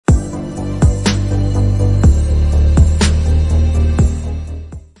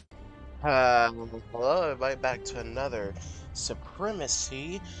Hello, everybody, back to another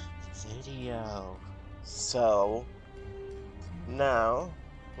Supremacy video. So, now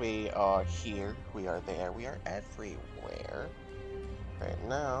we are here, we are there, we are everywhere right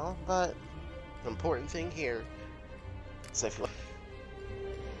now, but the important thing here is if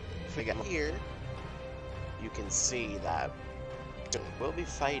you get here, you can see that we'll be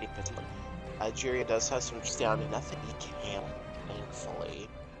fighting, but Algeria does have some down and nothing we can, thankfully.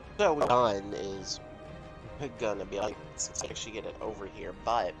 So, what done is gonna be like to actually get it over here,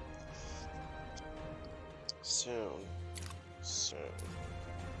 but soon,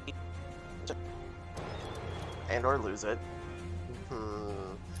 and or lose it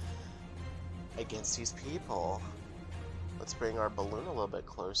against these people. Let's bring our balloon a little bit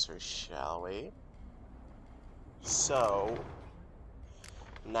closer, shall we? So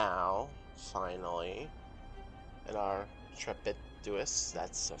now, finally, in our trepidous,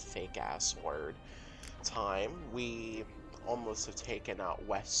 that's a fake ass word, time, we almost have taken out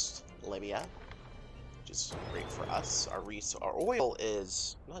West Libya, which is great for us. Our oil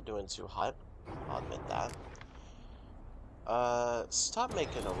is not doing too hot, I'll admit that. Stop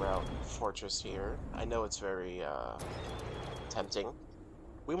making a rail fortress here. I know it's very tempting.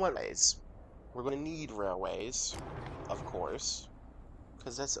 We want railways. We're going to need railways, of course,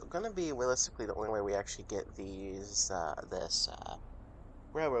 because that's going to be realistically the only way we actually get this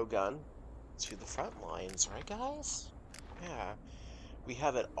railroad gun to the front lines, right, guys? Yeah. We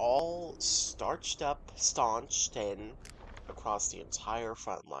have it all starched up, staunched in across the entire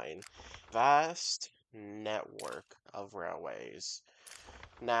front line. Vast network of railways.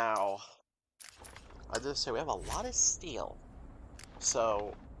 Now, I just say we have a lot of steel.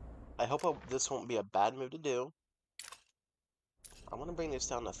 So, I hope this won't be a bad move to do. I want to bring this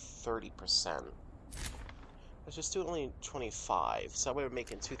down to 30%. Let's just do only 25. So that way we're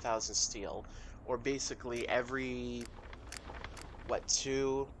making 2,000 steel. Or basically every, what,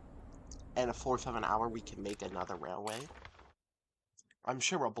 2 1/4 of an hour we can make another railway. I'm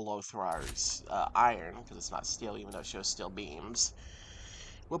sure we'll blow through our iron, because it's not steel, even though it shows steel beams.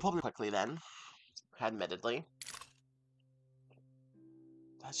 We'll probably quickly then, admittedly.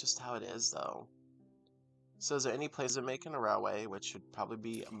 That's just how it is, though. So is there any place of making a railway, which should probably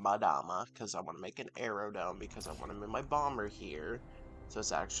be Madama, because I want to make an aerodrome, because I want to move my bomber here. So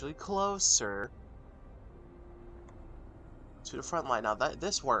it's actually closer to the front line. Now,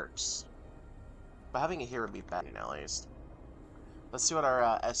 this works. But having it here would be better, at least. Let's see what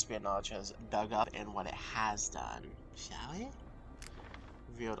our espionage has dug up and what it has done, shall we?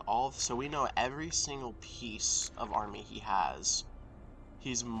 Revealed all, so we know every single piece of army he has.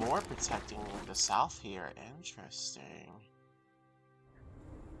 He's more protecting the south here. Interesting.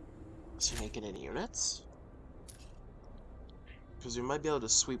 Is he making any units? Because we might be able to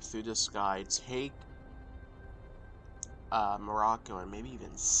sweep through this guy, take Morocco, and maybe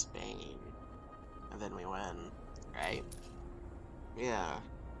even Spain. And then we win, right? Yeah.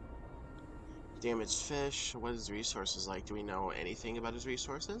 Damaged fish. What is his resources like? Do we know anything about his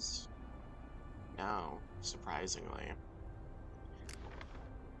resources? No, surprisingly.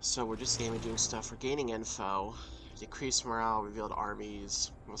 So we're just damaging stuff. We're gaining info. Decreased morale, revealed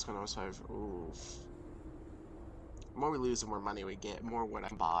armies. What's going on with 5? Oof. The more we lose, the more money we get. More what I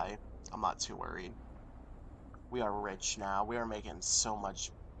buy. I'm not too worried. We are rich now. We are making so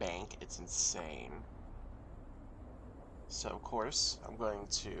much bank. It's insane. So, of course, I'm going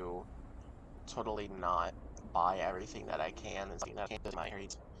to totally not buy everything that I can.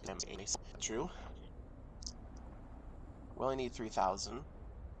 True. We only need 3,000.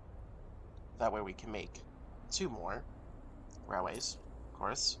 That way we can make 2 more railways, of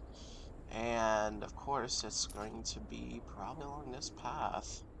course. And, of course, it's going to be probably along this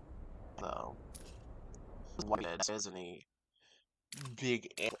path, though. There isn't any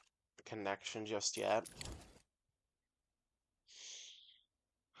big connection just yet.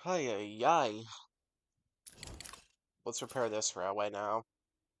 Hi. Let's repair this railway now.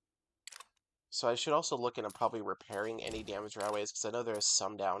 So I should also look into probably repairing any damaged railways, because I know there's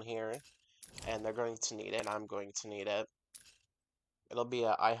some down here, and they're going to need it, and I'm going to need it. It'll be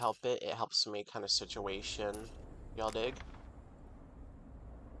a I help it helps me kind of situation. Y'all dig?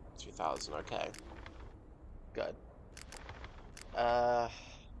 2,000, okay. Good.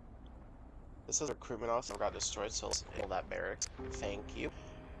 This is recruitment also got destroyed, so let's kill that barracks. Thank you.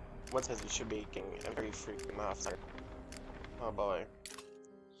 One says we should be getting very frequent enough. Oh boy.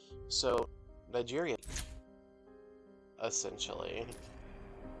 So, Nigeria, essentially.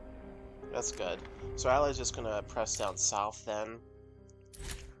 That's good. So Ally's just gonna press down south then,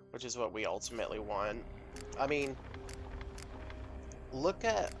 which is what we ultimately want. I mean, look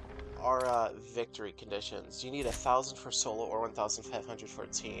at our victory conditions. You need 1,000 for solo or 1,500 for a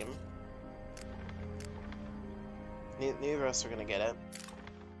team. Neither of us are gonna get it.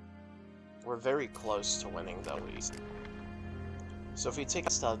 We're very close to winning, though, at least. So if we take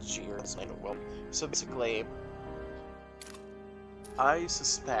Algiers, well, so basically, I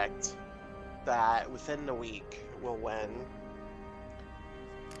suspect that within a week we'll win.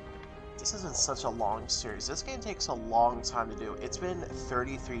 This isn't such a long series. This game takes a long time to do. It's been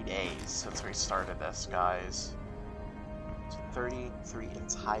 33 days since we started this, guys. 33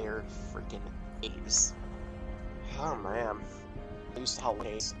 entire freaking days. Oh man. I used to have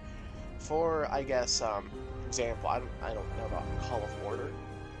days. For, I guess, example, I don't know about Call of Order.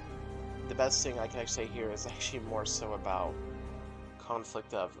 The best thing I can actually say here is actually more so about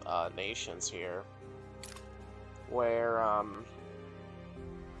conflict of nations here. Where,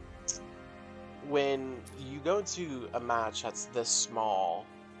 when you go into a match that's this small,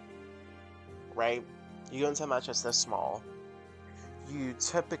 right? You go into a match that's this small, you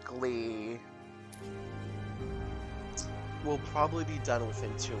typically will probably be done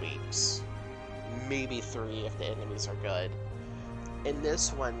within 2 weeks. Maybe 3 if the enemies are good. In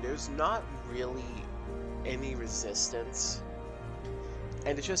this one, there's not really any resistance.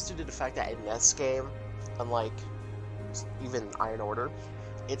 And it's just due to the fact that in this game, unlike even Iron Order,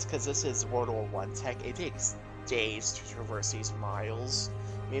 it's because this is World War I tech. It takes days to traverse these miles.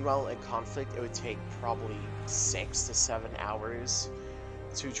 Meanwhile, in Conflict, it would take probably 6 to 7 hours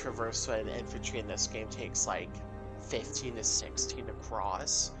to traverse. So an infantry in this game takes like 15 to 16 to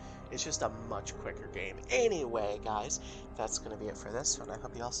cross. It's just a much quicker game. Anyway, guys, that's going to be it for this one. I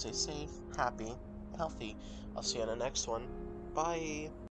hope you all stay safe, happy, healthy. I'll see you in the next one. Bye!